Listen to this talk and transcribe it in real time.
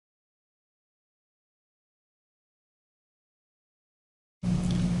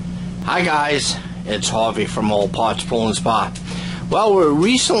Hi guys, it's Harvey from Old Parts Pool and Spa. Well, we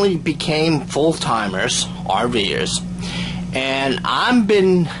recently became full-timers, RVers, and I've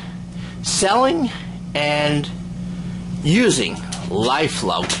been selling and using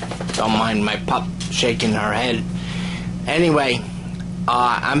LifeFlow. Don't mind my pup shaking her head. Anyway,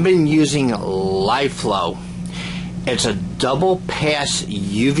 I've been using LifeFlow. It's a double pass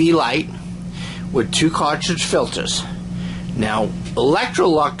UV light with 2 cartridge filters. Now,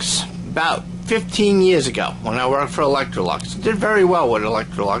 Electrolux, about 15 years ago, when I worked for Electrolux, I did very well with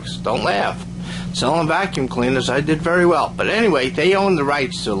Electrolux. Don't laugh. Selling vacuum cleaners, I did very well. But anyway, they own the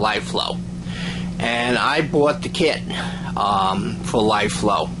rights to LifeFlow. And I bought the kit for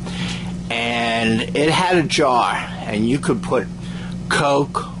LifeFlow. And it had a jar, and you could put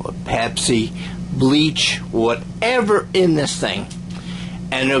Coke or Pepsi, bleach, whatever in this thing,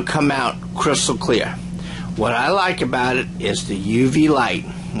 and it'll come out crystal clear. What I like about it is the UV light,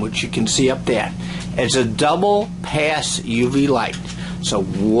 which you can see up there. It's a double pass UV light. So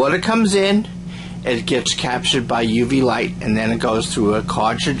water comes in, it gets captured by UV light, and then it goes through a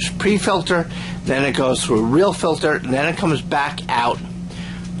cartridge pre-filter, then it goes through a real filter, and then it comes back out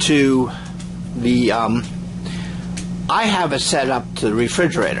to the, I have it set up to the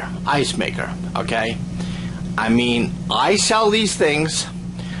refrigerator, ice maker, okay? I mean, I sell these things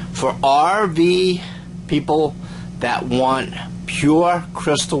for RV people that want pure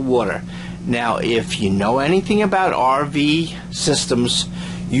crystal water. Now, if you know anything about RV systems,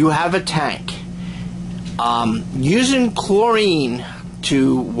 you have a tank. Using chlorine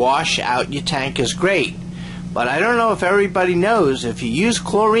to wash out your tank is great, but I don't know if everybody knows, if you use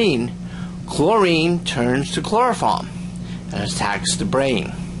chlorine, chlorine turns to chloroform and attacks the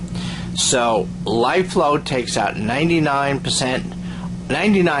brain. So LifeFlow takes out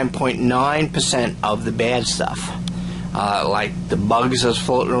 99.9% of the bad stuff, like the bugs that's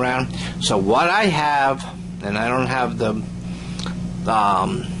floating around. So what I have, and I don't have the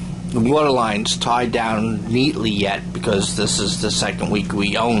water lines tied down neatly yet, because this is the second week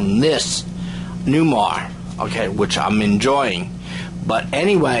we own this Newmar, okay, which I'm enjoying. But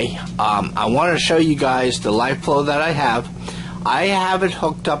anyway, I want to show you guys the LifeFlow that I have. I have it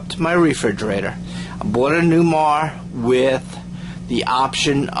hooked up to my refrigerator. I bought a Newmar with the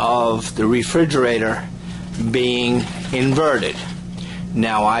option of the refrigerator being inverted.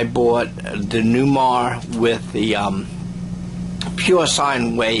 Now, I bought the Newmar with the pure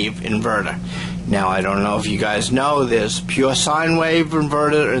sine wave inverter. Now, I don't know if you guys know, there's pure sine wave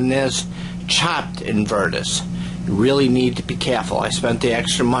inverter and there's chopped inverters. You really need to be careful. I spent the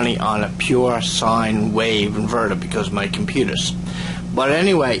extra money on a pure sine wave inverter because of my computers. But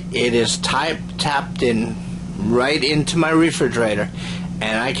anyway, it is tapped in right into my refrigerator,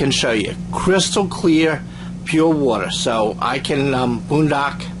 and I can show you crystal clear pure water. So I can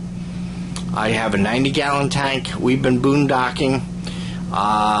boondock. I have a 90-gallon tank. We've been boondocking,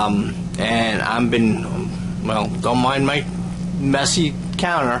 and I've been, well, don't mind my messy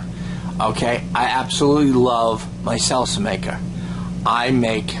counter. Okay, I absolutely love my salsa maker. I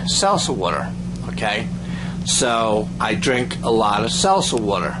make salsa water, okay? So I drink a lot of salsa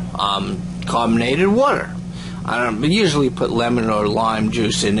water, carbonated water. I don't usually put lemon or lime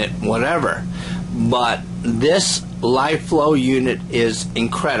juice in it, whatever. But this LifeFlow unit is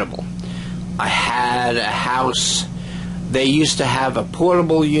incredible. I had a house, they used to have a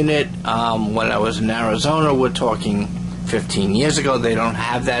portable unit when I was in Arizona. We're talking 15 years ago. They don't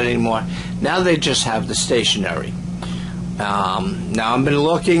have that anymore. Now they just have the stationary. Now I've been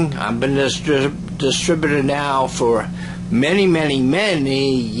looking. I've been a distributor now for many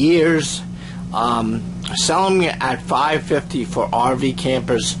years. Selling it at $5.50 for RV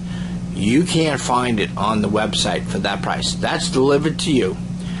campers. You can't find it on the website for that price. That's delivered to you.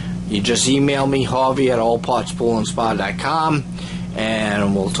 You just email me, Harvey at allpartspoolandspa.com,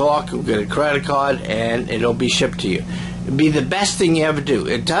 and we'll talk. We'll get a credit card, and it'll be shipped to you. It'll be the best thing you ever do.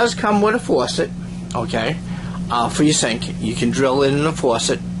 It does come with a faucet, okay, for your sink. You can drill it in the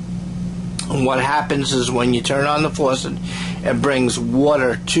faucet. And what happens is when you turn on the faucet, it brings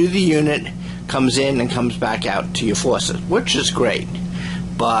water to the unit, comes in and comes back out to your faucet, which is great.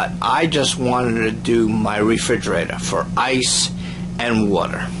 But I just wanted to do my refrigerator for ice and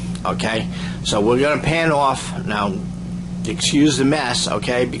water, okay? So we're going to pan off. Now, excuse the mess,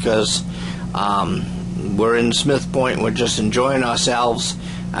 okay, because we're in Smith Point. We're just enjoying ourselves.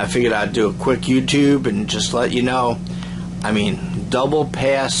 I figured I'd do a quick YouTube and just let you know. I mean, double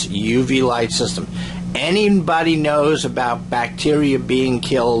pass UV light system. Anybody knows about bacteria being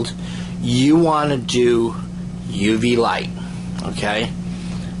killed, you want to do UV light, okay?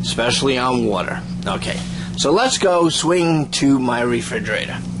 Especially on water. Okay, so let's go swing to my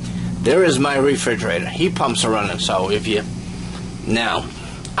refrigerator. there is my refrigerator. Heat pumps are running, so if you... Now,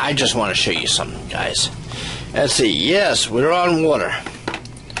 I just want to show you something, guys. Let's see. Yes, we're on water.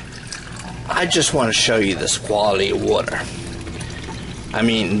 I just want to show you this quality of water. I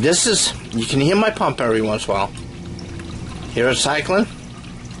mean, this is... You can hear my pump every once in a while. Hear it cycling?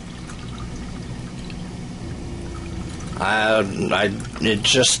 It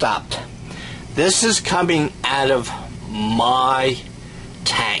just stopped. This is coming out of my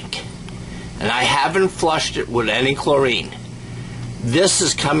tank, and I haven't flushed it with any chlorine. This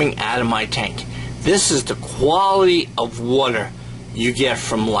is coming out of my tank. This is the quality of water you get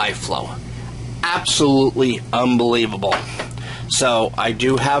from LifeFlow. Absolutely unbelievable. So I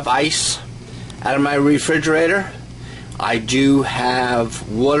do have ice out of my refrigerator. I do have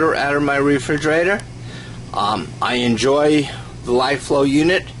water out of my refrigerator. I enjoy the LifeFlow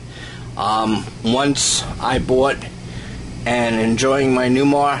unit. Once I bought and enjoying my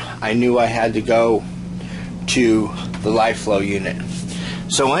Newmar, I knew I had to go to the LifeFlow unit.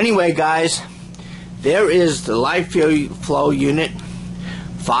 So anyway, guys, there is the LifeFlow unit,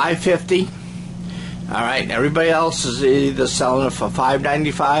 $550. All right, everybody else is either selling it for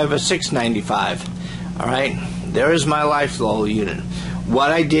 $595 or $695. All right, there is my LifeFlow unit.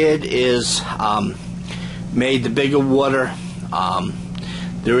 What I did is made the bigger water.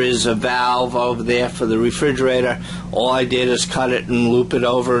 There is a valve over there for the refrigerator. All I did is cut it and loop it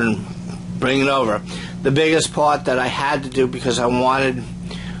over and bring it over. The biggest part that I had to do, because I wanted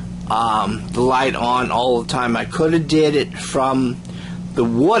the light on all the time, I could have did it from the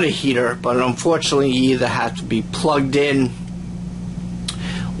water heater, but unfortunately you either have to be plugged in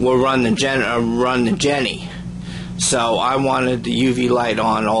or run the Jenny. So I wanted the UV light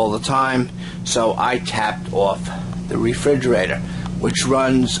on all the time, so I tapped off the refrigerator, which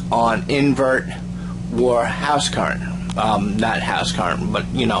runs on invert or house current. Not house current, but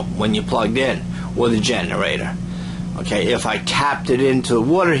you know, when you plugged in, or the generator. Okay, if I tapped it into the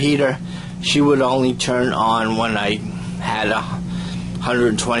water heater, she would only turn on when I had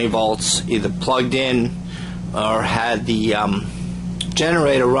 120 volts either plugged in or had the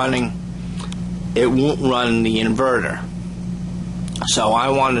generator running. It won't run the inverter. So I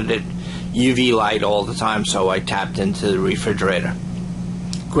wanted it UV light all the time, so I tapped into the refrigerator.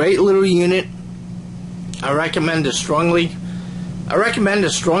 Great little unit. I recommend it strongly. I recommend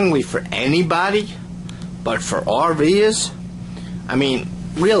it strongly for anybody, but for RVers, I mean,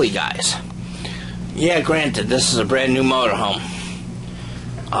 really, guys. Yeah, granted, this is a brand new motorhome.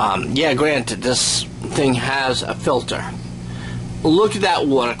 Yeah, granted, this thing has a filter. Look at that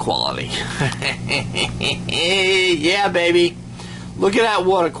water quality. Yeah, baby. Look at that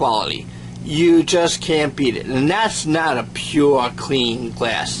water quality. You just can't beat it. And that's not a pure, clean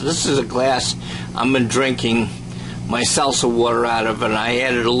glass. This is a glass I've been drinking my salsa water out of, and I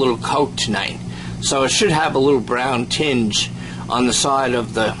added a little Coke tonight. So it should have a little brown tinge on the side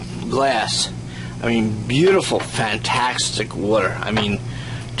of the glass. I mean, beautiful, fantastic water. I mean,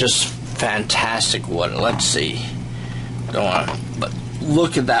 just fantastic water. Let's see. Don't want to, but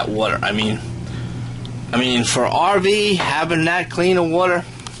look at that water. I mean, for RV, having that clean of water,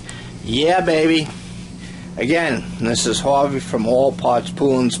 yeah, baby. Again, this is Harvey from All Parts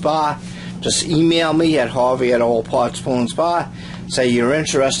Pool and Spa. Just email me at Harvey@allpartspool&spa. Say you're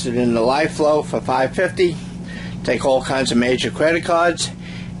interested in the LifeFlow for $550. Take all kinds of major credit cards,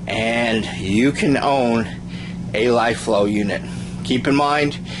 and you can own a LifeFlow unit. Keep in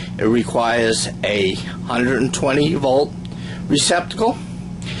mind, it requires a 120 volt receptacle,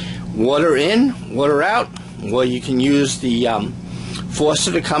 water in, water out. Well, you can use the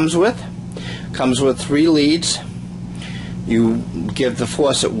faucet it comes with. Comes with 3 leads. You give the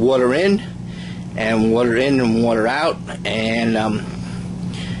faucet water in and water out, and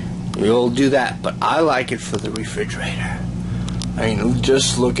you'll do that. But I like it for the refrigerator. I mean,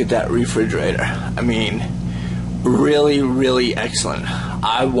 just look at that refrigerator. I mean, really, really excellent.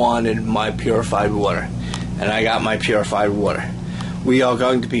 I wanted my purified water, and I got my purified water. We are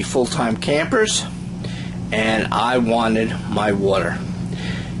going to be full-time campers, and I wanted my water.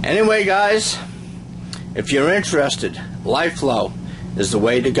 Anyway, guys, if you're interested, LifeFlow is the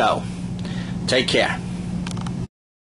way to go. Take care.